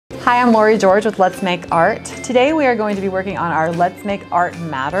Hi, I'm Lori George with Let's Make Art. Today we are going to be working on our Let's Make Art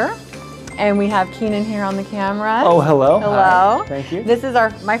Matter. And we have Keenan here on the camera. Oh, hello. Hello. Hi. Thank you. This is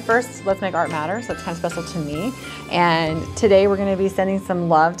my first Let's Make Art Matter, so it's kind of special to me. And today we're going to be sending some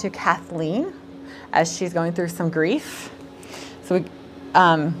love to Kathleen as she's going through some grief. So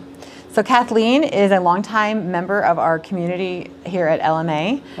Kathleen is a longtime member of our community here at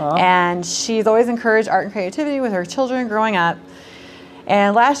LMA, and she's always encouraged art and creativity with her children growing up.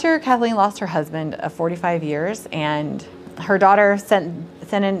 And last year, Kathleen lost her husband of 45 years, and her daughter sent us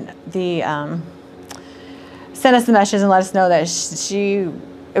the message and let us know that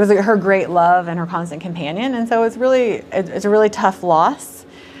it was her great love and her constant companion, and so it's a really tough loss.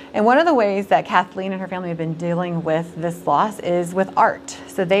 And one of the ways that Kathleen and her family have been dealing with this loss is with art.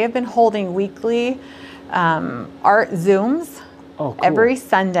 So they have been holding weekly art Zooms every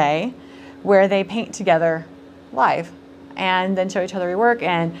Sunday where they paint together live and then show each other their work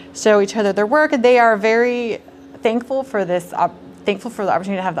and show each other their work. And they are very thankful for this, thankful for the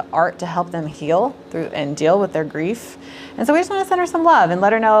opportunity to have the art to help them heal through and deal with their grief. And so we just want to send her some love and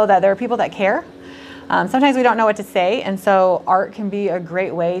let her know that there are people that care. Sometimes we don't know what to say, and so art can be a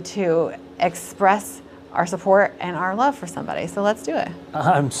great way to express our support and our love for somebody. So let's do it.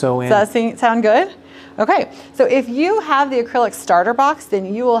 I'm so in. Does that sound good? Okay, so if you have the acrylic starter box,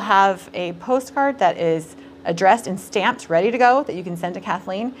 then you will have a postcard that is addressed and stamped, ready to go, that you can send to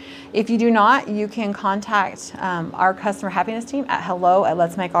Kathleen. If you do not, you can contact our customer happiness team at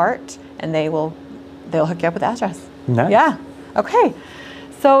hello@letsmakeart, and they'll hook you up with the address. Nice. Yeah. Okay.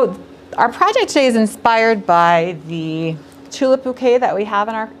 So our project today is inspired by the Tulip Bouquet that we have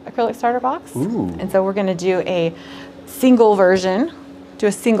in our acrylic starter box. Ooh. And so we're going to do a single version, do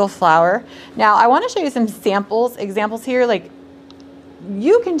a single flower. Now I want to show you some examples here. Like,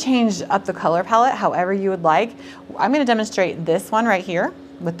 you can change up the color palette however you would like. I'm going to demonstrate this one right here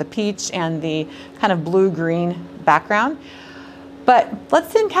with the peach and the kind of blue-green background. But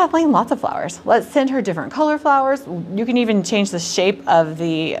let's send Kathleen lots of flowers. Let's send her different color flowers. You can even change the shape of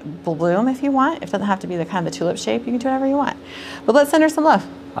the bloom if you want. It doesn't have to be the kind of the tulip shape. You can do whatever you want. But let's send her some love.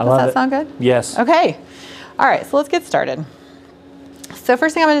 Does that sound good? Yes. Okay. All right, so let's get started. So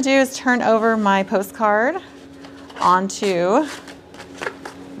first thing I'm going to do is turn over my postcard onto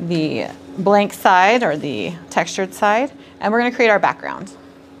the blank side or the textured side, and we're going to create our background.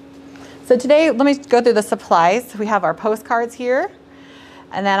 So today, let me go through the supplies. We have our postcards here,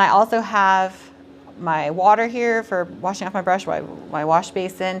 and then I also have my water here for washing off my brush, my wash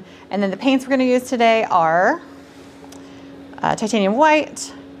basin, and then the paints we're going to use today are titanium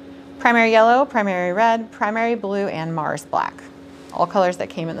white, primary yellow, primary red, primary blue, and Mars black. All colors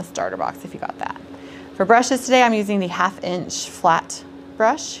that came in the starter box if you got that. For brushes today, I'm using the 1/2 inch flat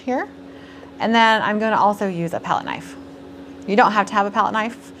brush here, and then I'm going to also use a palette knife. You don't have to have a palette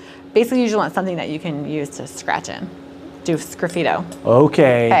knife. Basically, you usually want something that you can use to scratch in, do graffito.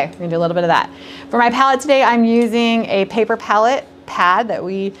 Okay. Okay, we're gonna do a little bit of that. For my palette today, I'm using a paper palette pad that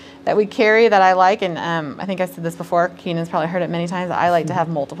we carry that I like, and I think I've said this before. Keenan's probably heard it many times. I like to have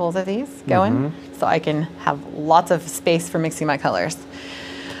multiples of these going, so I can have lots of space for mixing my colors.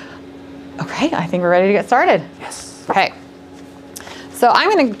 Okay, I think we're ready to get started. Yes. Okay. So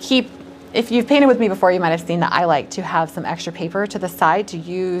I'm going to keep, if you've painted with me before, you might have seen that I like to have some extra paper to the side to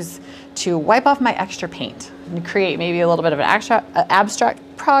use to wipe off my extra paint and create maybe a little bit of an abstract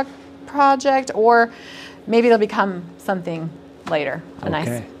project, or maybe it'll become something later, a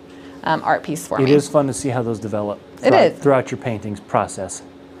nice art piece for me. It is fun to see how those develop throughout your paintings process.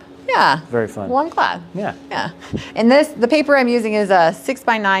 Yeah. Very fun. Well, I'm glad. Yeah. Yeah. And the paper I'm using is a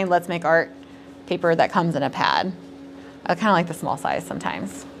 6x9 Let's Make Art paper that comes in a pad. I kind of like the small size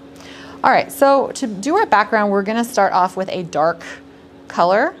sometimes. All right, so to do our background, we're gonna start off with a dark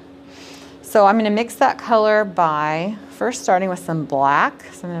color. So I'm gonna mix that color by first starting with some black.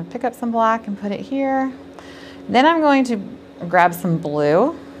 So I'm gonna pick up some black and put it here. Then I'm going to grab some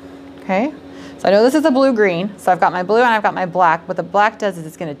blue, okay? So I know this is a blue-green, so I've got my blue and I've got my black. What the black does is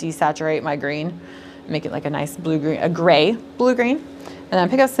it's gonna desaturate my green, make it like a nice blue-green, a gray blue-green. And then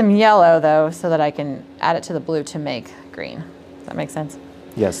pick up some yellow though, so that I can add it to the blue to make green. Does that make sense?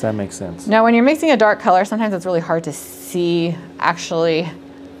 Yes, that makes sense. Now, when you're mixing a dark color, sometimes it's really hard to see actually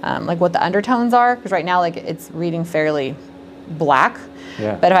like what the undertones are, because right now like it's reading fairly black.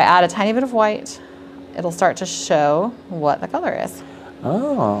 Yeah. But if I add a tiny bit of white, it'll start to show what the color is.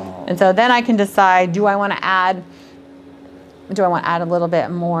 Oh. And so then I can decide, do I want to add a little bit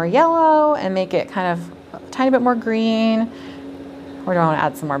more yellow and make it kind of a tiny bit more green? Or do I want to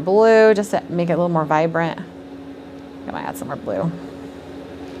add some more blue just to make it a little more vibrant? I might add some more blue.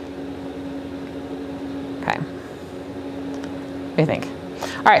 Okay. What do you think?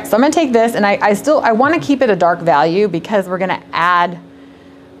 All right, so I'm gonna take this, and I wanna keep it a dark value because we're gonna add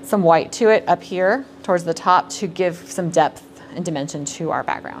some white to it up here towards the top to give some depth and dimension to our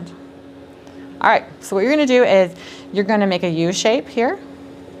background. All right, so what you're gonna do is you're gonna make a U shape here,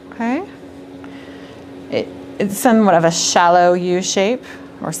 okay? It's somewhat of a shallow U shape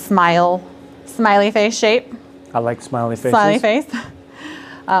or smiley face shape. I like smiley faces. Smiley face.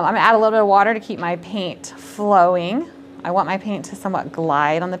 I'm gonna add a little bit of water to keep my paint flowing. I want my paint to somewhat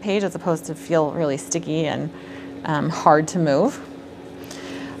glide on the page as opposed to feel really sticky and hard to move.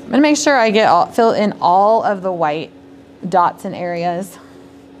 I'm gonna make sure I fill in all of the white dots and areas.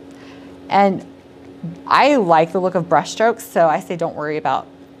 And I like the look of brush strokes, so I say don't worry about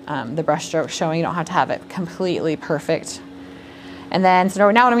the brush strokes showing. You don't have to have it completely perfect. And then,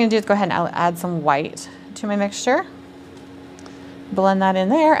 so now what I'm gonna do is go ahead and add some white to my mixture. Blend that in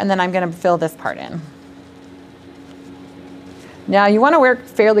there, and then I'm gonna fill this part in. Now you wanna work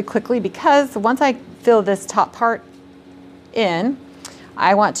fairly quickly because once I fill this top part in,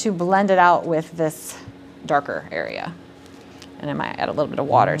 I want to blend it out with this darker area. And I might add a little bit of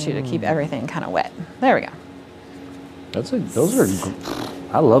water too to keep everything kind of wet. There we go.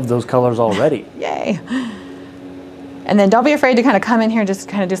 I love those colors already. Yay. And then don't be afraid to kind of come in here and just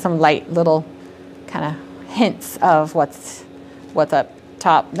kind of do some light little kind of hints of what's up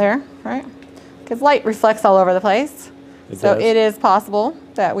top there, right? Because light reflects all over the place. So it is possible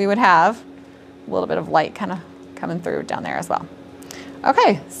that we would have a little bit of light kind of coming through down there as well.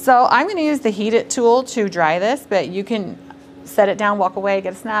 Okay, so I'm going to use the Heat It tool to dry this, but you can set it down, walk away,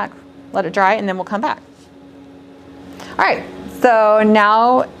 get a snack, let it dry, and then we'll come back. All right, so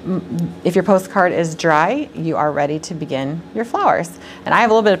now if your postcard is dry, you are ready to begin your flowers. And I have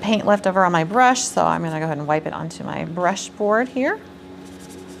a little bit of paint left over on my brush, so I'm going to go ahead and wipe it onto my brush board here.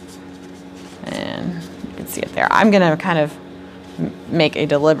 And you can see it there. I'm going to kind of make a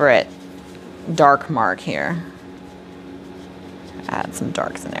deliberate dark mark here. Add some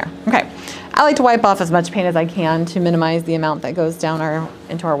darks in there. Okay, I like to wipe off as much paint as I can to minimize the amount that goes down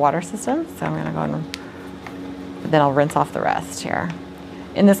into our water system. So I'm gonna go and then I'll rinse off the rest here.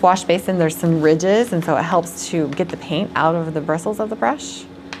 In this wash basin, there's some ridges, and so it helps to get the paint out of the bristles of the brush,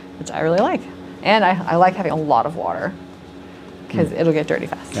 which I really like. And I like having a lot of water because it'll get dirty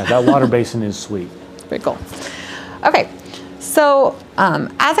fast. Yeah, that water basin is sweet. Pretty cool. Okay, so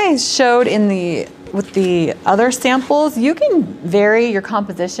as I showed with the other samples, you can vary your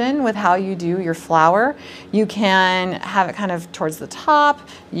composition with how you do your flower. You can have it kind of towards the top.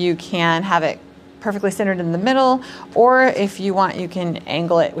 You can have it perfectly centered in the middle, or if you want, you can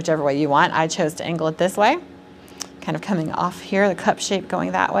angle it whichever way you want. I chose to angle it this way, kind of coming off here, the cup shape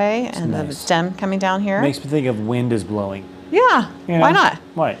going that way, and the stem coming down here. Makes me think of wind is blowing. Yeah, you know? Why not?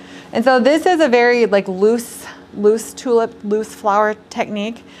 Why? And so this is a very like loose tulip, loose flower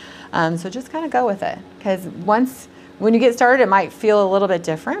technique. So just kind of go with it, because when you get started, it might feel a little bit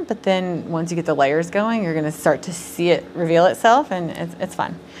different, but then once you get the layers going, you're going to start to see it reveal itself, and it's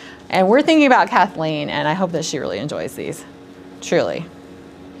fun. And we're thinking about Kathleen, and I hope that she really enjoys these, truly.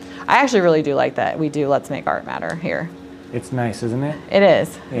 I actually really do like that we do Let's Make Art Matter here. It's nice, isn't it? It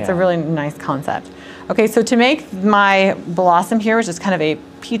is. Yeah. It's a really nice concept. Okay, so to make my blossom here, which is kind of a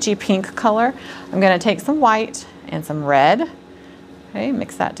peachy pink color, I'm going to take some white and some red. Okay,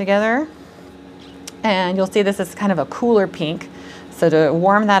 mix that together. And you'll see this is kind of a cooler pink. So to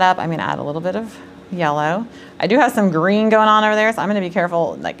warm that up, I'm going to add a little bit of yellow. I do have some green going on over there, so I'm going to be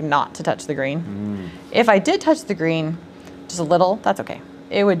careful like not to touch the green. If I did touch the green just a little, that's okay.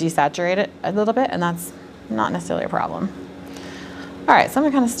 It would desaturate it a little bit, and that's not necessarily a problem. All right, so I'm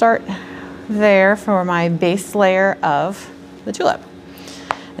going to kind of start there for my base layer of the tulip.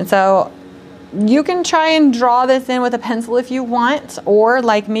 And so you can try and draw this in with a pencil if you want, or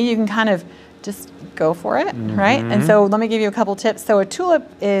like me, you can kind of just go for it, right? And so let me give you a couple tips. So a tulip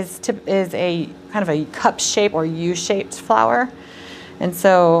is a kind of a cup shape or U-shaped flower. And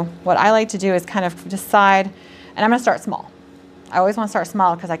so what I like to do is kind of decide, and I'm gonna start small. I always wanna start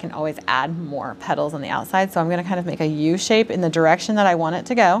small because I can always add more petals on the outside. So I'm gonna kind of make a U shape in the direction that I want it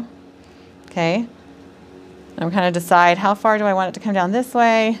to go, okay? I'm kind of decide how far do I want it to come down this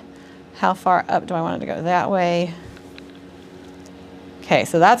way? How far up do I want it to go that way? Okay,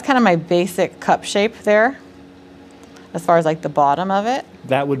 so that's kind of my basic cup shape there, as far as like the bottom of it.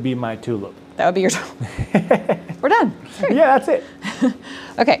 That would be my tulip. That would be your tulip. We're done. Great. Yeah, that's it.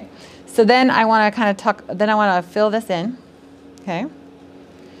 Okay, so then I want to kind of then I want to fill this in, okay?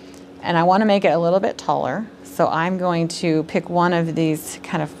 And I want to make it a little bit taller. So I'm going to pick one of these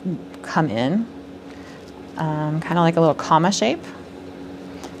kind of come in, kind of like a little comma shape.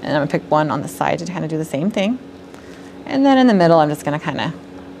 And I'm gonna pick one on the side to kind of do the same thing. And then in the middle, I'm just gonna kind of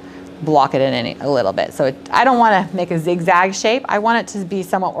block it in a little bit. So I don't want to make a zigzag shape. I want it to be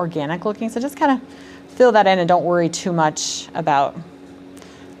somewhat organic looking. So just kind of fill that in and don't worry too much about,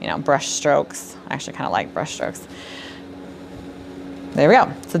 you know, brush strokes. I actually kind of like brush strokes. There we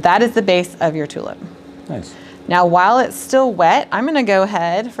go. So that is the base of your tulip. Nice. Now, while it's still wet, I'm going to go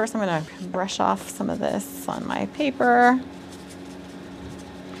ahead. First, I'm going to brush off some of this on my paper.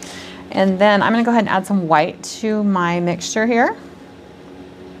 And then I'm going to go ahead and add some white to my mixture here.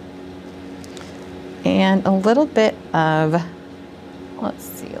 And a little bit of, let's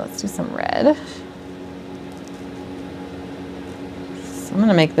see, let's do some red. So I'm going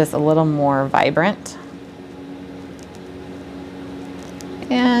to make this a little more vibrant.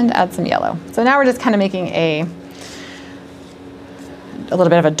 And add some yellow. So now we're just kind of making a little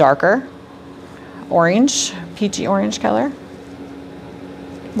bit of a darker orange, peachy orange color.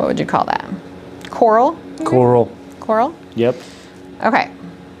 What would you call that? Coral? Coral. Coral? Yep. Okay.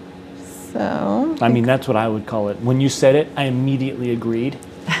 So. I mean, that's what I would call it. When you said it, I immediately agreed.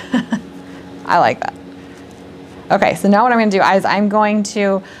 I like that. Okay, so now what I'm going to do is I'm going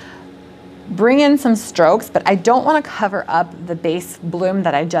to bring in some strokes, but I don't want to cover up the base bloom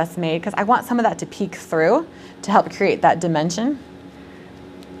that I just made because I want some of that to peek through to help create that dimension.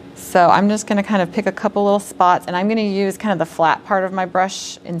 So I'm just going to kind of pick a couple little spots, and I'm going to use kind of the flat part of my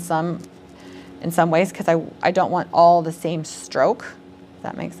brush in some ways because I don't want all the same stroke. Does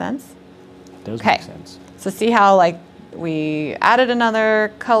that make sense? It does make sense. So see how like we added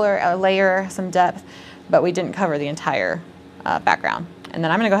another color, a layer, some depth, but we didn't cover the entire background. And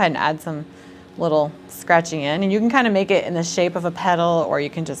then I'm going to go ahead and add some little scratching in, and you can kind of make it in the shape of a petal, or you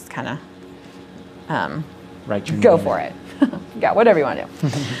can just kind of go for it. Yeah, whatever you want to do.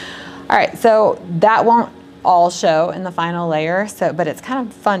 All right, so that won't all show in the final layer, so but it's kind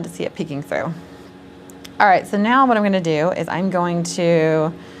of fun to see it peeking through. All right, so now what I'm going to do is I'm going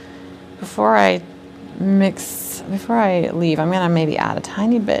to, before I leave, I'm going to maybe add a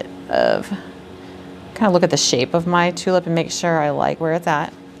tiny bit of, kind of look at the shape of my tulip and make sure I like where it's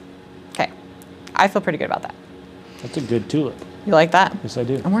at. Okay, I feel pretty good about that. That's a good tulip. You like that? Yes, I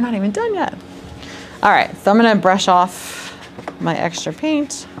do. And we're not even done yet. All right, so I'm going to brush off my extra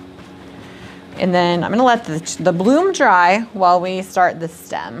paint, and then I'm going to let the bloom dry while we start the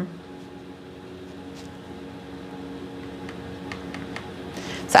stem.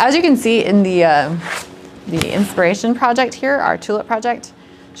 So as you can see in the inspiration project here, our tulip project,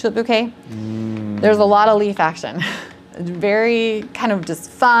 Tulip Bouquet, there's a lot of leaf action. It's very kind of just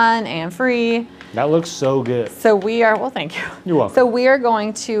fun and free. That looks so good. So we are, well, thank you. You're welcome. So we are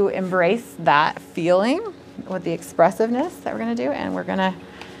going to embrace that feeling with the expressiveness that we're going to do, and we're going to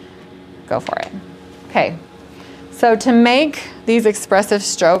go for it. Okay. So to make these expressive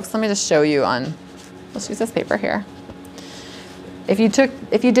strokes, let me just show you on, let's use this paper here. If you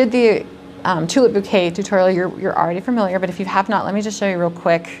did the Tulip Bouquet tutorial, you're already familiar, but if you have not, let me just show you real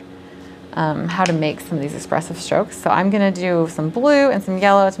quick how to make some of these expressive strokes. So I'm going to do some blue and some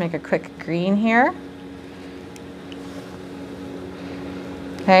yellow to make a quick green here.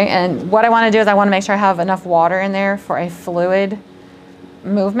 Okay, and what I want to do is I want to make sure I have enough water in there for a fluid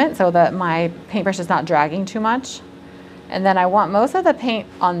movement so that my paintbrush is not dragging too much. And then I want most of the paint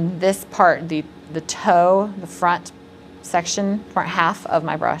on this part, the toe, the front section, front half of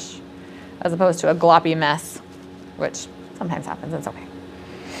my brush, as opposed to a gloppy mess, which sometimes happens. It's okay.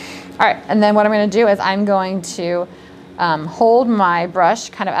 All right, and then what I'm going to do is I'm going to hold my brush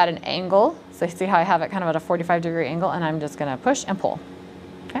kind of at an angle. So you see how I have it kind of at a 45-degree angle, and I'm just going to push and pull.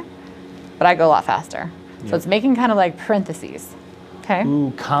 Okay, but I go a lot faster. Yep. So it's making kind of like parentheses. Okay.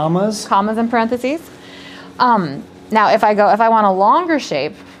 Ooh, commas. Commas and parentheses. Now, if I want a longer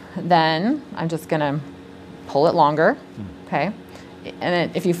shape, then I'm just going to pull it longer. Okay, and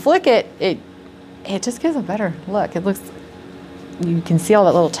then if you flick it, it just gives a better look. It looks. You can see all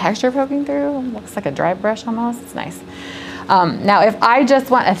that little texture poking through. It looks like a dry brush almost. It's nice. Now, if I just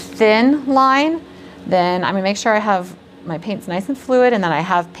want a thin line, then I'm gonna make sure I have my paint's nice and fluid, and then I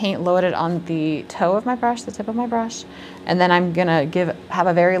have paint loaded on the toe of my brush, the tip of my brush, and then I'm gonna have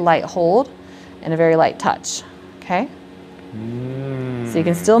a very light hold and a very light touch. Okay. So you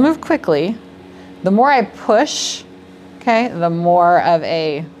can still move quickly. The more I push, okay, the more of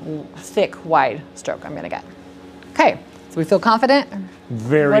a thick, wide stroke I'm gonna get. Okay. So we feel confident? Very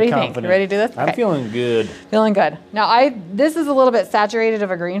confident. What do you confident. think? You ready to do this? I'm feeling good. Feeling good. Now this is a little bit saturated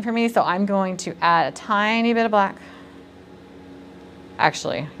of a green for me, so I'm going to add a tiny bit of black.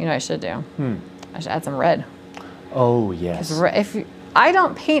 Actually, you know what I should do? I should add some red. Oh, yes. I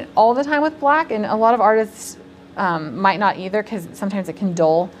don't paint all the time with black, and a lot of artists might not either, because sometimes it can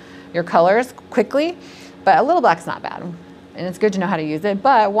dull your colors quickly, but a little black's not bad. and it's good to know how to use it.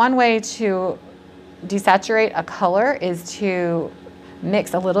 But one way to desaturate a color is to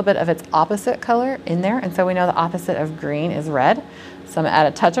mix a little bit of its opposite color in there. And so we know the opposite of green is red. So I'm gonna add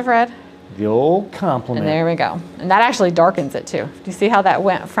a touch of red. The old compliment. And there we go. And that actually darkens it too. Do you see how that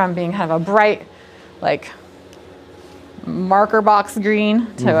went from being kind of a bright, like marker box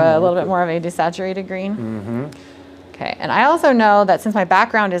green to a little bit more of a desaturated green? Okay, and I also know that since my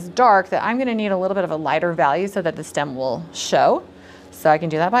background is dark, that I'm gonna need a little bit of a lighter value so that the stem will show. So I can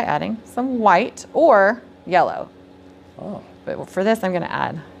do that by adding some white or yellow. Oh. But for this, I'm gonna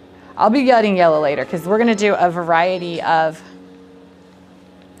add, I'll be adding yellow later because we're gonna do a variety of,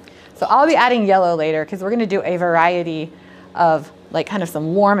 so I'll be adding yellow later because we're gonna do a variety of like kind of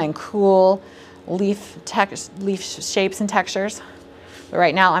some warm and cool leaf shapes and textures. But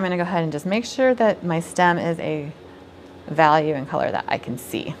right now I'm gonna go ahead and just make sure that my stem is a value and color that I can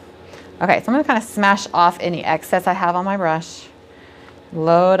see. Okay, so I'm gonna kind of smash off any excess I have on my brush,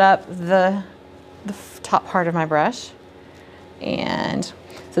 load up the top part of my brush. And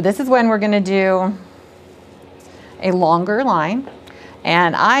so this is when we're gonna do a longer line.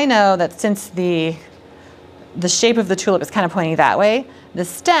 And I know that since the shape of the tulip is kind of pointing that way, the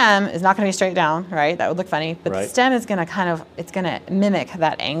stem is not gonna be straight down, right? That would look funny, but the stem is gonna it's gonna mimic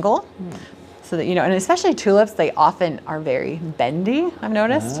that angle. So that, you know, and especially tulips, they often are very bendy, I've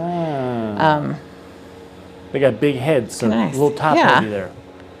noticed. They got big heads, so nice. A little top heavy there.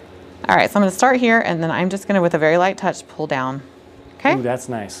 All right, so I'm gonna start here, and then I'm just gonna, with a very light touch, pull down. Okay. Ooh, that's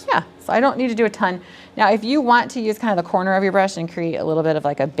nice. Yeah, so I don't need to do a ton. Now, if you want to use kind of the corner of your brush and create a little bit of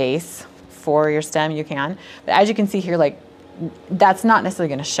like a base for your stem, you can. But as you can see here, like that's not necessarily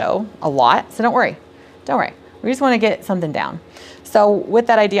gonna show a lot, so don't worry. Don't worry. We just wanna get something down. So with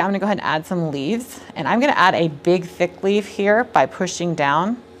that idea, I'm gonna go ahead and add some leaves, and I'm gonna add a big thick leaf here by pushing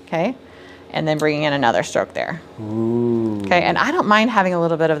down, okay? And then bringing in another stroke there. Ooh. Okay, and I don't mind having a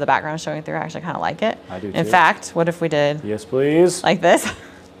little bit of the background showing through. I actually kind of like it. I do too. In fact, what if we did? Yes, please. Like this?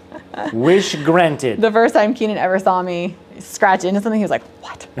 Wish granted. The first time Keenan ever saw me scratch into something, he was like,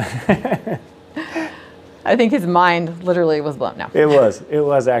 what? I think his mind literally was blown. No. It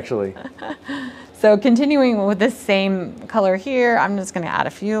was actually. So continuing with this same color here, I'm just gonna add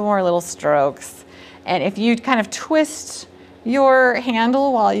a few more little strokes. And if you kind of twist your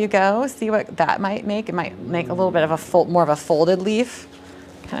handle while you go, see what that might make. It might make a little bit of a more of a folded leaf.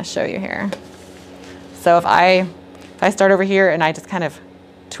 Kind of show you here. So if I start over here and I just kind of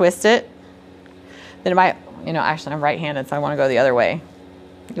twist it, then it might, you know, actually I'm right-handed, so I want to go the other way.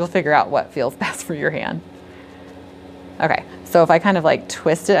 You'll figure out what feels best for your hand. Okay, so if I kind of like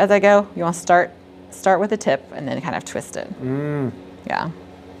twist it as I go, you want to start with the tip and then kind of twist it. Yeah.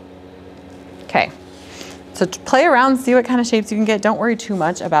 Okay. So play around, see what kind of shapes you can get. Don't worry too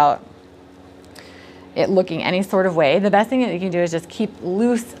much about it looking any sort of way. The best thing that you can do is just keep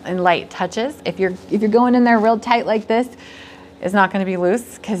loose and light touches. If you're going in there real tight like this, it's not going to be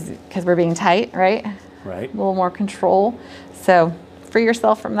loose because we're being tight, right? Right. A little more control. So free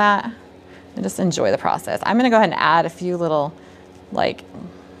yourself from that and just enjoy the process. I'm going to go ahead and add a few little like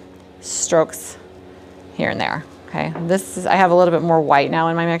strokes here and there. Okay. I have a little bit more white now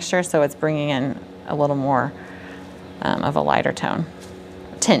in my mixture, so it's bringing in a little more of a lighter tone.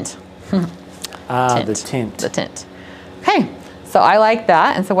 Tint. The tint. The tint. Okay, so I like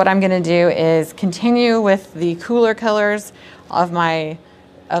that. And so what I'm gonna do is continue with the cooler colors of my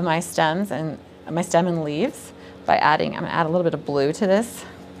stems and my stem and leaves by adding, I'm gonna add a little bit of blue to this.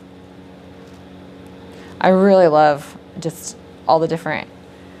 I really love just all the different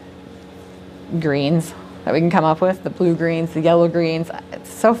greens that we can come up with, the blue greens, the yellow greens.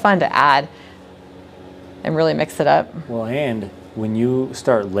 It's so fun to add and really mix it up. Well, and when you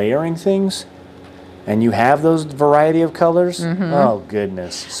start layering things and you have those variety of colors, oh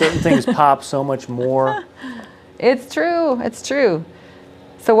goodness, certain things pop so much more. It's true, it's true.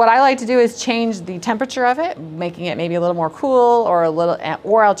 So what I like to do is change the temperature of it, making it maybe a little more cool or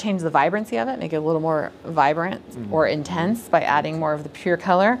I'll change the vibrancy of it, make it a little more vibrant or intense by adding more of the pure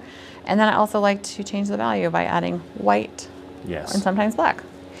color. And then I also like to change the value by adding white and sometimes black.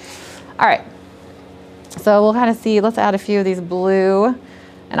 All right. So we'll kind of see, let's add a few of these blue,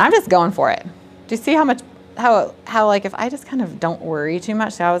 and I'm just going for it. Do you see how like if I just kind of don't worry too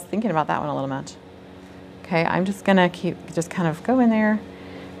much? So I was thinking about that one a little much. Okay, I'm just gonna just kind of go in there,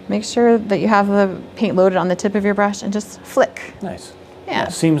 make sure that you have the paint loaded on the tip of your brush and just flick. Nice. Yeah.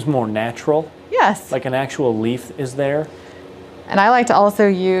 Seems more natural. Yes. Like an actual leaf is there. And I like to also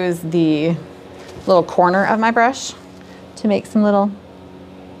use the little corner of my brush to make some little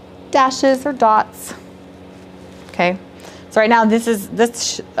dashes or dots. Okay, So right now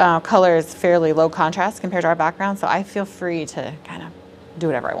this color is fairly low contrast compared to our background, so I feel free to kind of do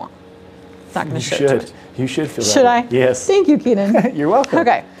whatever I want. It's not going to show too much. You should feel that Should way. I? Yes. Thank you, Keenan. You're welcome.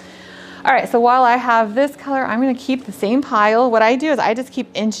 Okay. All right, so while I have this color, I'm going to keep the same pile. What I do is I just keep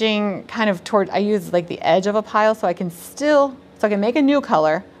inching kind of toward, I use like the edge of a pile so I can make a new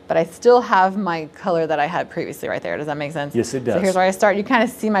color, but I still have my color that I had previously right there. Does that make sense? Yes, it does. So here's where I start. You kind of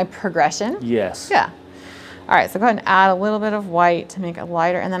see my progression. Yes. Yeah. All right, so go ahead and add a little bit of white to make it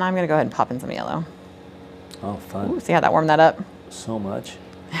lighter, and then I'm going to go ahead and pop in some yellow. Oh, fun. Ooh, see how that warmed that up? So much.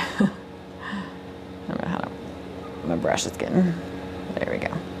 My brush is getting, there we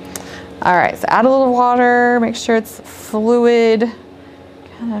go. All right, so add a little water, make sure it's fluid,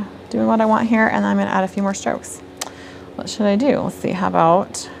 kind of doing what I want here, and then I'm going to add a few more strokes. What should I do? Let's see, how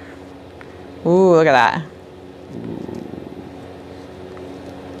about, ooh, look at that.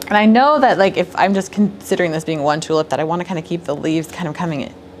 And I know that like if I'm just considering this being one tulip, that I want to kind of keep the leaves kind of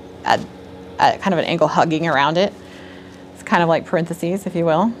coming at kind of an angle, hugging around it. It's kind of like parentheses, if you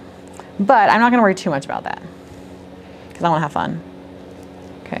will. But I'm not going to worry too much about that because I want to have fun.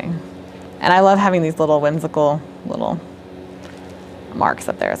 Okay. And I love having these little whimsical little marks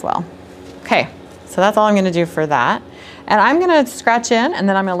up there as well. Okay, so that's all I'm going to do for that. And I'm going to scratch in, and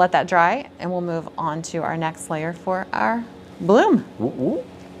then I'm going to let that dry, and we'll move on to our next layer for our bloom. Ooh.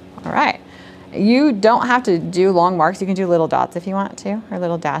 All right. You don't have to do long marks. You can do little dots if you want to, or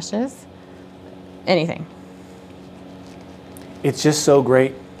little dashes. Anything. It's just so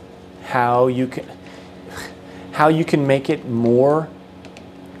great how you can make it more,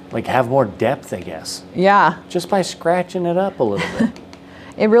 like have more depth, I guess. Yeah. Just by scratching it up a little bit.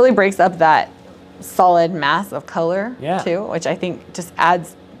 It really breaks up that solid mass of color too, which I think just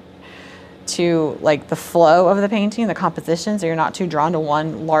adds to like the flow of the painting, the composition, so you're not too drawn to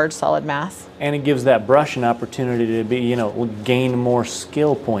one large solid mass. And it gives that brush an opportunity to be, you know, gain more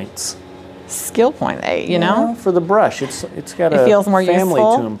skill points. Skill point, you know? For the brush, it's got a feels more family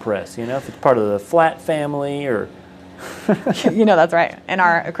useful to impress, you know, if it's part of the flat family or... You know, that's right. In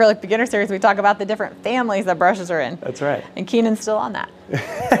our Acrylic Beginner Series, we talk about the different families that brushes are in. That's right. And Keenan's still on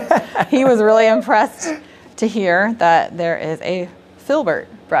that. He was really impressed to hear that there is a filbert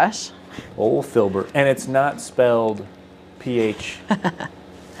brush. Old filbert. And it's not spelled Philbert.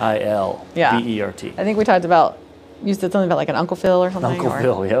 I think we talked about, you said something about like an Uncle Phil or something? Uncle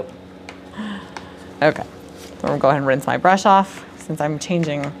Phil, yep. Okay. So we'll go ahead and rinse my brush off since I'm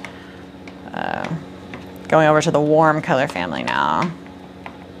changing, going over to the warm color family now.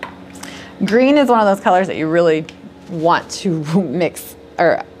 Green is one of those colors that you really want to mix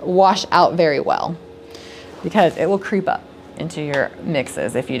or wash out very well because it will creep up into your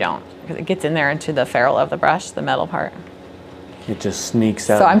mixes if you don't, because it gets in there into the ferrule of the brush, the metal part. It just sneaks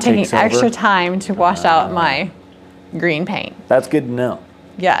out. So I'm taking takes over. extra time to wash out my green paint. That's good to know.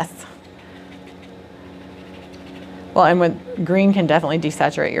 Yes. Well, and with green can definitely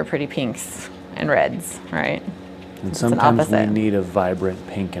desaturate your pretty pinks and reds, right? And It's sometimes an we opposite. need a vibrant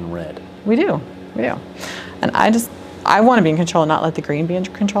pink and red. We do. And I want to be in control and not let the green be in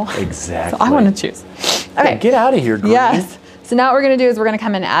control. Exactly. So I want to choose. Okay. Get out of here, green. Yes. So now what we're going to do is we're going to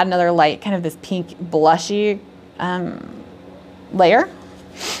come in and add another light, kind of this pink blushy layer.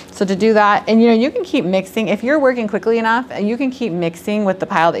 So to do that, and you can keep mixing. If you're working quickly enough, you can keep mixing with the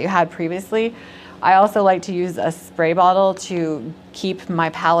pile that you had previously. I also like to use a spray bottle to keep my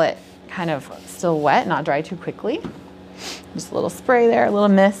palette kind of still wet, not dry too quickly. Just a little spray there, a little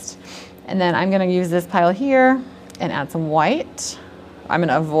mist. And then I'm going to use this pile here and add some white. I'm going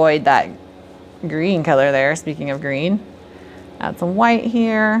to avoid that green color there, speaking of green. Add some white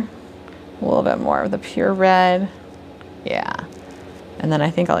here, a little bit more of the pure red. Yeah. And then I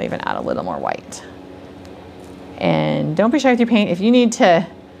think I'll even add a little more white. And don't be shy with your paint. If you need to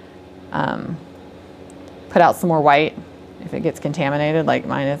put out some more white, if it gets contaminated like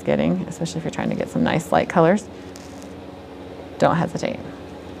mine is getting, especially if you're trying to get some nice light colors, don't hesitate.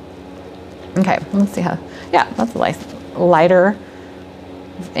 Okay, let's see how, yeah, that's a nice lighter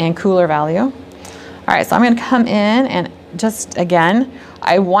and cooler value. All right, so I'm gonna come in and just, again,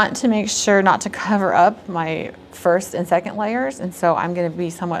 I want to make sure not to cover up my first and second layers, and so I'm gonna be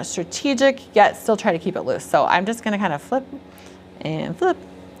somewhat strategic, yet still try to keep it loose. So I'm just gonna kind of flip and flip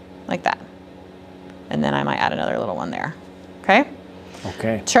like that. And then I might add another little one there, okay?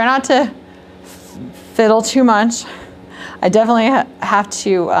 Okay. Try not to fiddle too much. I definitely have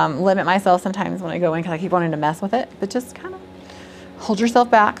to limit myself sometimes when I go in because I keep wanting to mess with it, but just kind of hold yourself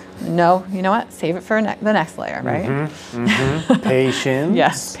back. No, you know what? Save it for the next layer, right? Patience.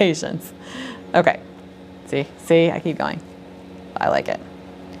 Yes, patience. Okay. See, I keep going. I like it.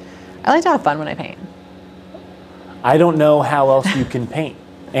 I like to have fun when I paint. I don't know how else you can paint.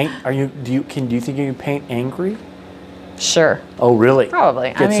 Do you think you can paint angry? Sure. Oh, really?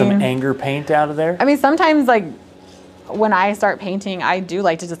 Probably. Get some anger paint out of there? I mean, sometimes like when I start painting, I do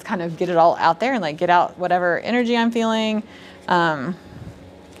like to just kind of get it all out there and like get out whatever energy I'm feeling. I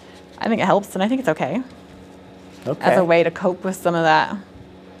think it helps, and I think it's okay. Okay. As a way to cope with some of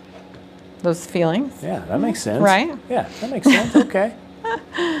those feelings. Yeah, that makes sense. Right? Yeah, that makes sense. Okay.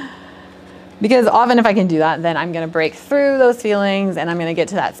 Because often if I can do that, then I'm going to break through those feelings and I'm going to get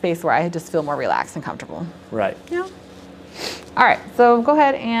to that space where I just feel more relaxed and comfortable. Right. Yeah. All right, so go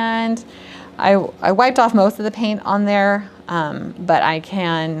ahead and I wiped off most of the paint on there, but I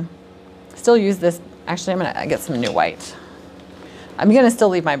can still use this. Actually, I'm going to get some new white. I'm going to still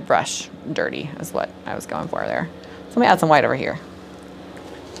leave my brush dirty is what I was going for there. So let me add some white over here.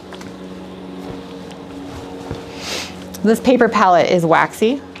 This paper palette is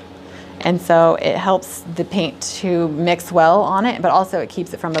waxy, and so it helps the paint to mix well on it, but also it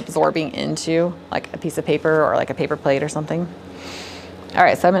keeps it from absorbing into like a piece of paper or like a paper plate or something. All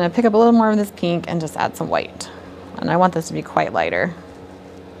right, so I'm gonna pick up a little more of this pink and just add some white. And I want this to be quite lighter.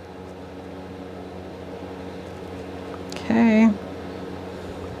 Okay.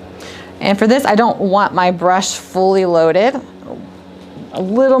 And for this, I don't want my brush fully loaded. A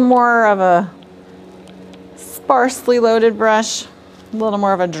little more of a sparsely loaded brush, a little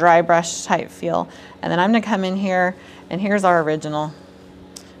more of a dry brush type feel. And then I'm gonna come in here, and here's our original.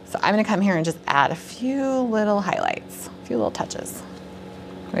 So I'm gonna come here and just add a few little highlights, a few little touches.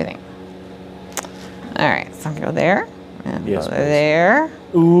 What do you think? All right, so I'm gonna go there, and yes, go there.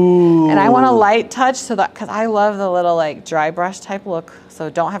 Ooh. And I want a light touch so that, because I love the little like dry brush type look. So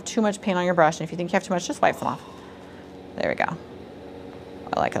don't have too much paint on your brush. And if you think you have too much, just wipe some off. There we go.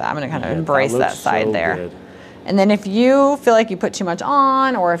 I like that. I'm gonna kind of embrace that side so there. Good. And then if you feel like you put too much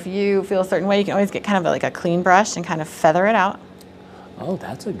on, or if you feel a certain way, you can always get kind of like a clean brush and kind of feather it out. Oh,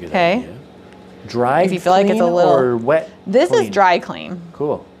 that's a good idea. Dry if you feel clean like it's a little, or wet This clean? Is dry clean.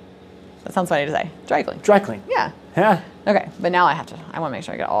 Cool. That sounds funny to say. Dry clean. Dry clean. Yeah. Yeah. Okay, but now I want to make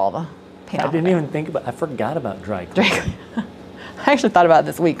sure I get all the paint off. I didn't even think about, I forgot about dry clean. Dry clean. I actually thought about it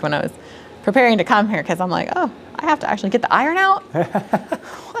this week when I was preparing to come here, because I'm like, oh, I have to actually get the iron out?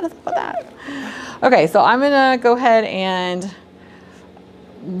 What is up with that? Okay, so I'm gonna go ahead and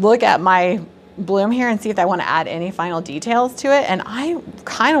look at my bloom here and see if I want to add any final details to it. And I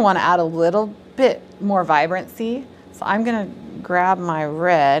kind of want to add a little bit more vibrancy. So I'm gonna grab my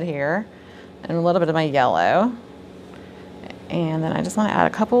red here and a little bit of my yellow. And then I just want to add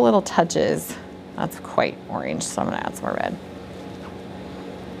a couple little touches. That's quite orange, so I'm gonna add some more red.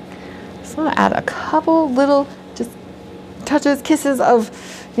 Just want to add a couple little just touches, kisses of,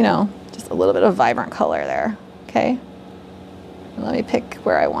 you know, just a little bit of vibrant color there, okay? And let me pick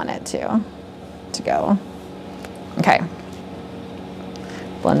where I want it to go. Okay.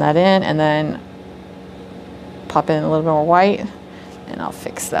 Blend that in and then pop in a little bit more white, and I'll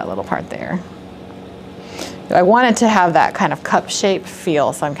fix that little part there. I want it to have that kind of cup shape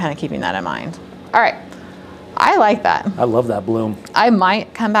feel, so I'm kind of keeping that in mind. All right. I like that. I love that bloom. I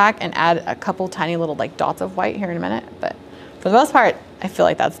might come back and add a couple tiny little like dots of white here in a minute, but for the most part, I feel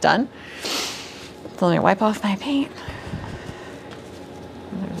like that's done. So let me wipe off my paint.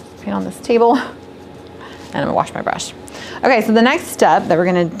 There's paint on this table, and I'm gonna wash my brush. Okay, so the next step that we're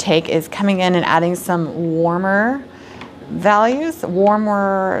gonna take is coming in and adding some warmer values,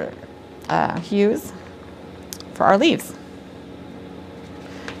 warmer hues for our leaves.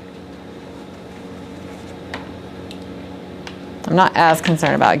 I'm not as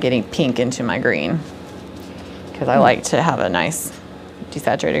concerned about getting pink into my green, because I like to have a nice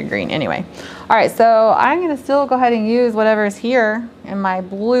desaturated green anyway. All right, so I'm gonna still go ahead and use whatever is here in my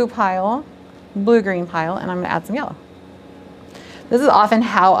blue pile, blue-green pile, and I'm gonna add some yellow. This is often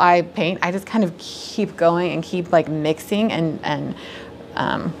how I paint. I just kind of keep going and keep like mixing and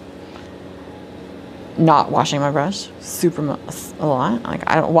not washing my brush a lot. Like,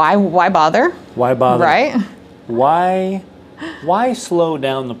 I don't, why bother? Why bother? Right? Why slow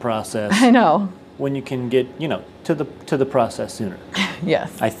down the process? I know. When you can get, you know, to the process sooner.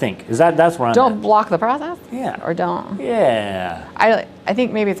 Yes. I think. That's where I'm Don't at. block the process? Yeah. Or don't? Yeah. I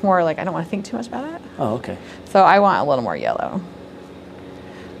think maybe it's more like I don't want to think too much about it. Oh, okay. So I want a little more yellow,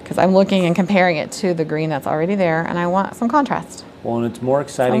 because I'm looking and comparing it to the green that's already there, and I want some contrast. Well, and it's more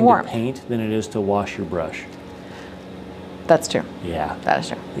exciting to paint than it is to wash your brush. That's true. Yeah. That is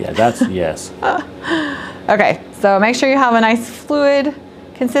true. Yeah, that's, yes. Okay, so make sure you have a nice fluid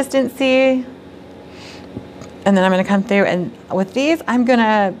consistency. And then I'm gonna come through, and with these, I'm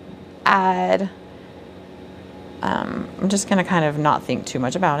gonna add, I'm just gonna kind of not think too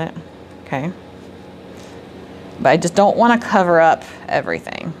much about it, okay? but I just don't want to cover up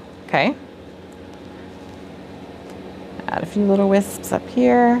everything, okay? Add a few little wisps up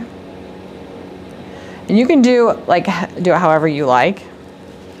here. And you can do it however you like.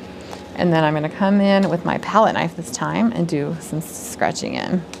 And then I'm gonna come in with my palette knife this time and do some scratching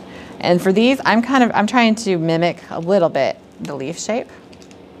in. And for these, I'm trying to mimic a little bit the leaf shape.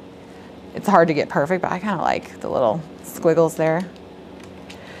 It's hard to get perfect, but I kind of like the little squiggles there.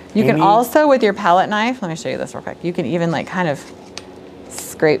 You can also, with your palette knife, let me show you this real quick. You can even like kind of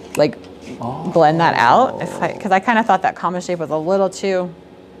scrape, like blend that out. Because I kind of thought that comma shape was a little too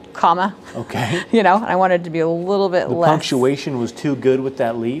comma. Okay. You know, I wanted it to be a little bit less. The punctuation was too good with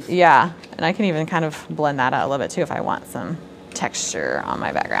that leaf? Yeah, and I can even kind of blend that out a little bit too if I want some texture on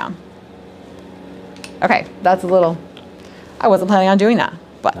my background. Okay, that's a little, I wasn't planning on doing that,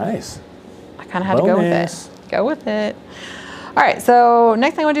 but nice. I kind of had to go with it. Go with it. All right, so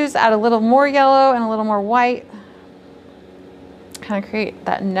next thing I want to do is add a little more yellow and a little more white. Kind of create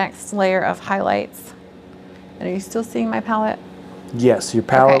that next layer of highlights. And are you still seeing my palette? Yes, your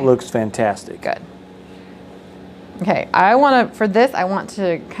palette looks fantastic. Good. Okay, for this, I want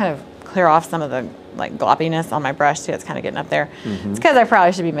to kind of clear off some of the like gloppiness on my brush. See, it's kind of getting up there. It's because I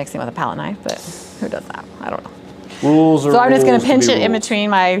probably should be mixing with a palette knife, but who does that? I don't know. Rules are So I'm just going to pinch it rules. in between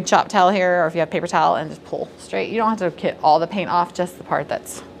my chop towel here, or if you have paper towel, and just pull straight. You don't have to get all the paint off, just the part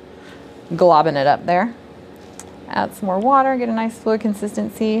that's globbing it up there. Add some more water, get a nice fluid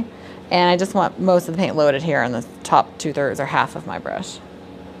consistency. And I just want most of the paint loaded here on the top 2/3 or half of my brush.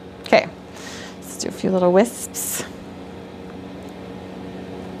 Okay, let's do a few little wisps.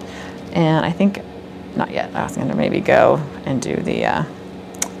 And I think, not yet, I was gonna maybe go and do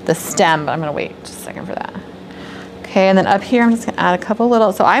the stem, but I'm gonna wait just a second for that. Okay, and then up here, I'm just gonna add a couple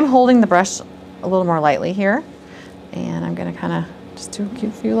little, so I'm holding the brush a little more lightly here. And I'm gonna kinda just do a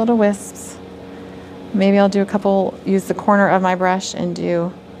few little wisps. Maybe I'll do a couple, use the corner of my brush and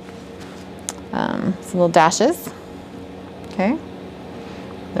do some little dashes. Okay,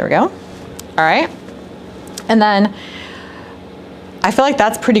 there we go. All right, and then I feel like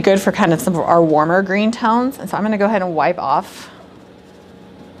that's pretty good for kind of some of our warmer green tones. And so I'm gonna go ahead and wipe off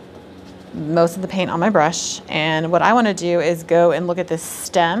most of the paint on my brush. And what I wanna do is go and look at this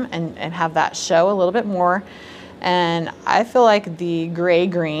stem and have that show a little bit more. And I feel like the gray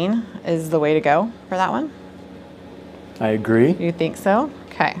green is the way to go for that one. I agree. You think so?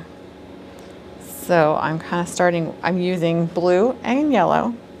 Okay. So I'm kind of starting, I'm using blue and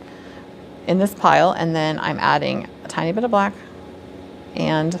yellow in this pile, and then I'm adding a tiny bit of black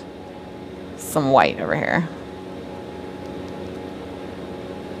and some white over here.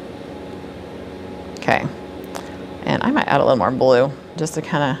 Okay. And I might add a little more blue just to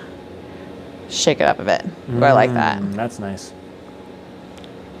kind of shake it up a bit. Ooh, I like that. That's nice.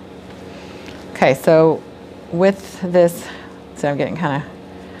 Okay, so with this, so I'm getting kind of,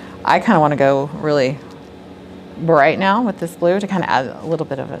 I kind of want to go really bright now with this blue to kind of add a little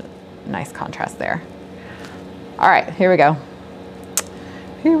bit of a nice contrast there. All right, here we go.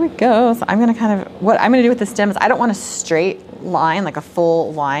 Here we go. So I'm gonna kind of, what I'm gonna do with the stem is I don't want a straight line, like a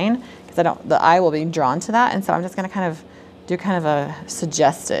full line, because the eye will be drawn to that. And so I'm just gonna kind of do kind of a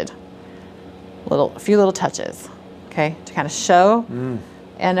suggested a few little touches, okay, to kind of show.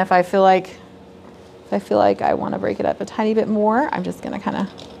 And if I feel like I want to break it up a tiny bit more, I'm just gonna kind of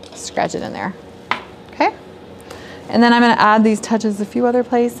scratch it in there, okay? And then I'm gonna add these touches a few other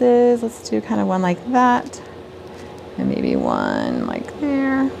places. Let's do kind of one like that, and maybe one like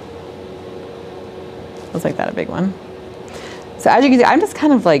there. Let's make that a big one. So as you can see, I'm just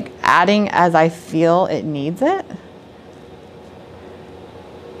kind of like adding as I feel it needs it,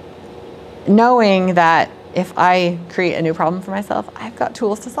 knowing that if I create a new problem for myself, I've got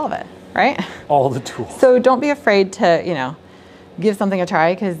tools to solve it, right? All the tools. So don't be afraid to, you know, give something a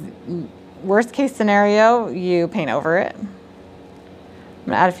try, because worst case scenario, you paint over it. I'm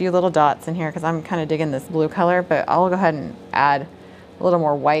gonna add a few little dots in here because I'm kind of digging this blue color, but I'll go ahead and add a little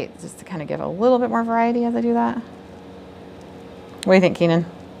more white just to kind of give a little bit more variety as I do that. What do you think, Keenan?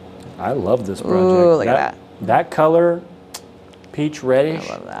 I love this project. Ooh, look at that. That color, peach reddish.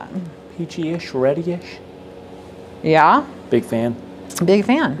 I love that. Peachy-ish, reddy-ish. Yeah? Big fan. Big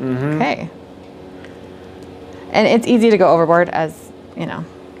fan. Okay. And it's easy to go overboard, as you know,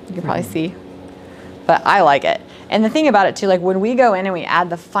 you can probably see, but I like it. And the thing about it too, like when we go in and we add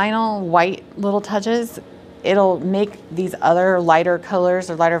the final white little touches, it'll make these other lighter colors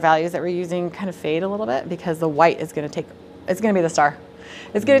or lighter values that we're using kind of fade a little bit, because the white is going to take, it's going to be the star.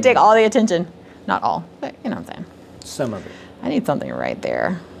 It's going to take all the attention. Not all, but you know what I'm saying. Some of it. I need something right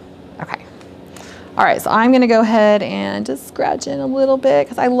there. Okay. All right, so I'm gonna go ahead and just scratch in a little bit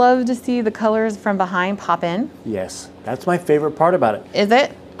because I love to see the colors from behind pop in. Yes, that's my favorite part about it. Is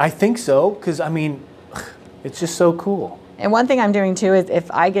it? I think so, because I mean, it's just so cool. And one thing I'm doing too is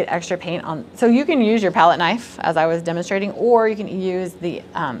if I get extra paint on, so you can use your palette knife as I was demonstrating, or you can use the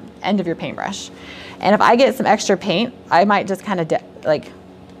end of your paintbrush. And if I get some extra paint, I might just kind of like,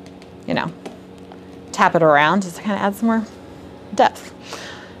 you know, tap it around just to kind of add some more depth.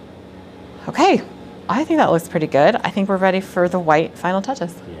 Okay, I think that looks pretty good. I think we're ready for the white final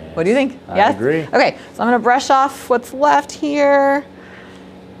touches. Yes. What do you think? I agree. Okay, so I'm gonna brush off what's left here.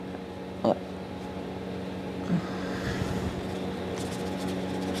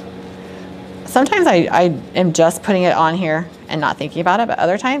 Sometimes I am just putting it on here and not thinking about it, but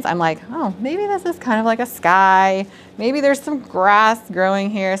other times I'm like, oh, maybe this is kind of like a sky. Maybe there's some grass growing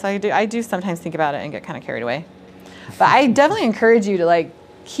here. So I do sometimes think about it and get kind of carried away. But I definitely encourage you to like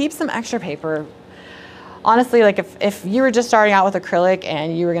keep some extra paper. Honestly, like if you were just starting out with acrylic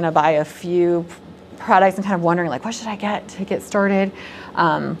and you were gonna buy a few products and kind of wondering like, what should I get to get started?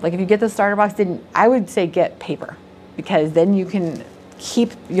 Like if you get the starter box, then I would say get paper, because then you can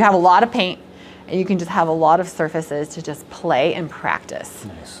you have a lot of paint and you can just have a lot of surfaces to just play and practice.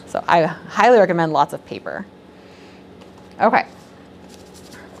 Nice. So I highly recommend lots of paper. Okay.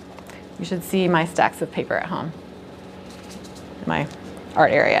 You should see my stacks of paper at home. My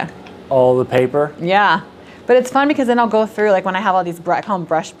art area. All the paper? Yeah. But it's fun because then I'll go through, like when I have all these, I call them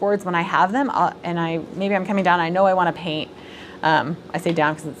brush boards, when I have them, maybe I'm coming down, I know I want to paint. I say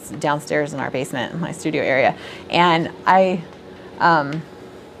down because it's downstairs in our basement, in my studio area. And I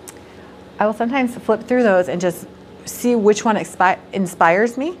will sometimes flip through those and just see which one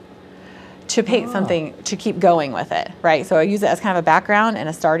inspires me to paint something to keep going with it, right? So I use it as kind of a background and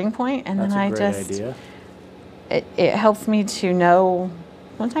a starting point, and That's then a great idea. It helps me to know,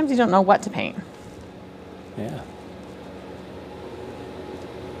 sometimes you don't know what to paint. Yeah.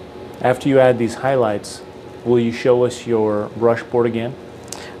 After you add these highlights, will you show us your brush board again?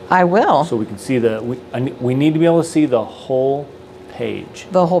 I will. So we can see we need to be able to see the whole page.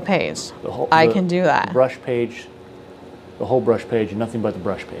 The whole page. I can do that. Brush page, the whole brush page, nothing but the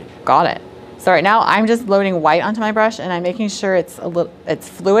brush page. Got it. So right now I'm just loading white onto my brush and I'm making sure it's it's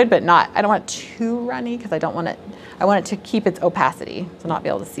fluid, but I don't want it too runny because I want it to keep its opacity, to not be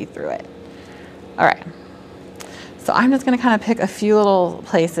able to see through it. All right. So I'm just gonna kind of pick a few little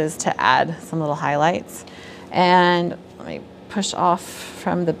places to add some little highlights. And let me push off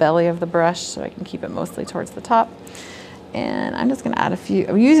from the belly of the brush so I can keep it mostly towards the top. And I'm just gonna add a few,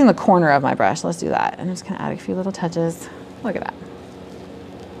 I'm using the corner of my brush, let's do that. I'm just gonna add a few little touches. Look at that.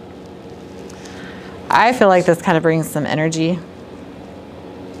 I feel like this kind of brings some energy.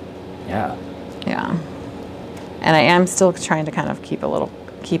 Yeah. Yeah. And I am still trying to kind of keep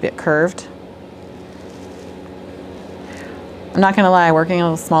it curved. I'm not gonna lie, working a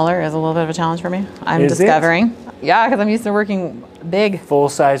little smaller is a little bit of a challenge for me. I'm discovering. Yeah, because I'm used to working big.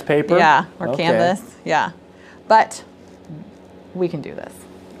 Full-size paper? Yeah, or canvas, yeah. But we can do this.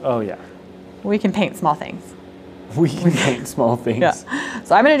 Oh yeah. We can paint small things. We can paint small things. Yeah.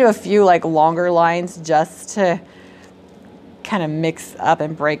 So I'm gonna do a few like longer lines just to kind of mix up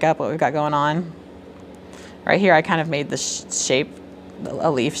and break up what we've got going on. Right here, I kind of made the shape,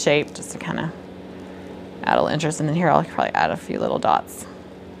 a leaf shape, just to kind of add a little interest. And then here, I'll probably add a few little dots.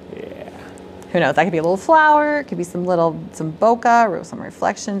 Yeah. Who knows? That could be a little flower. It could be some bokeh or some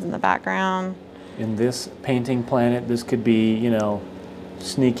reflections in the background. In this painting planet, this could be, you know,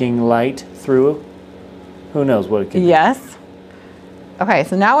 sneaking light through. Who knows what it could be. Yes. Okay,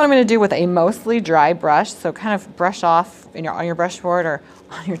 so now what I'm going to do with a mostly dry brush, so kind of brush off on your brush board or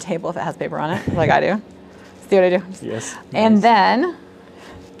on your table if it has paper on it, like I do. See what I do? Yes. And nice. Then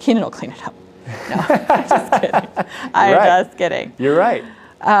Keenan will clean it up. No, I'm just kidding. I'm just kidding. You're right.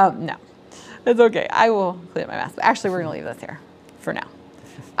 No, it's okay. I will clean up my mess. But actually, we're going to leave this here for now.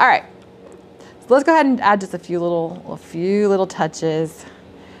 All right. So let's go ahead and add just a few little touches.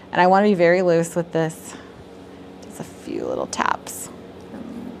 And I want to be very loose with this. Just a few little taps.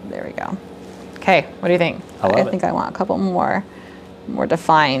 There we go. Okay, what do you think? I think I want a couple more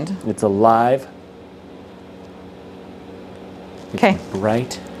defined. It's alive. Okay.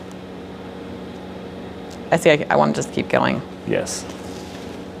 Bright. I see. I want to just keep going. Yes.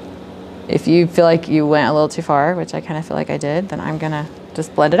 If you feel like you went a little too far, which I kind of feel like I did, then I'm gonna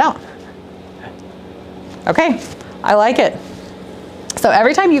just blend it out. Okay, I like it. So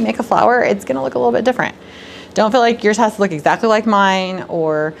every time you make a flower, it's gonna look a little bit different. Don't feel like yours has to look exactly like mine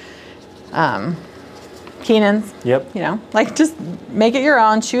or Keenan's. Yep. You know, like just make it your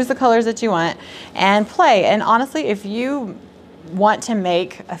own, choose the colors that you want and play. And honestly, if you want to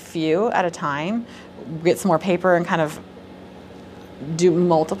make a few at a time, get some more paper and kind of do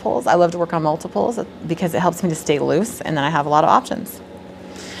multiples. I love to work on multiples because it helps me to stay loose, and then I have a lot of options.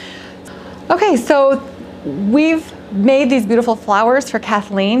 Okay, so we've made these beautiful flowers for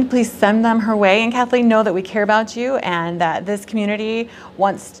Kathleen. Please send them her way. And Kathleen, know that we care about you and that this community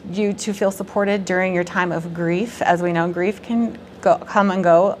wants you to feel supported during your time of grief. As we know, grief can come and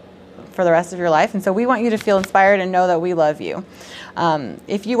go for the rest of your life. And so we want you to feel inspired and know that we love you.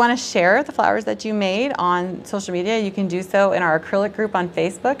 If you want to share the flowers that you made on social media, you can do so in our acrylic group on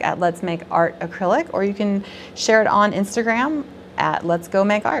Facebook at Let's Make Art Acrylic, or you can share it on Instagram at Let's Go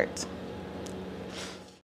Make Art.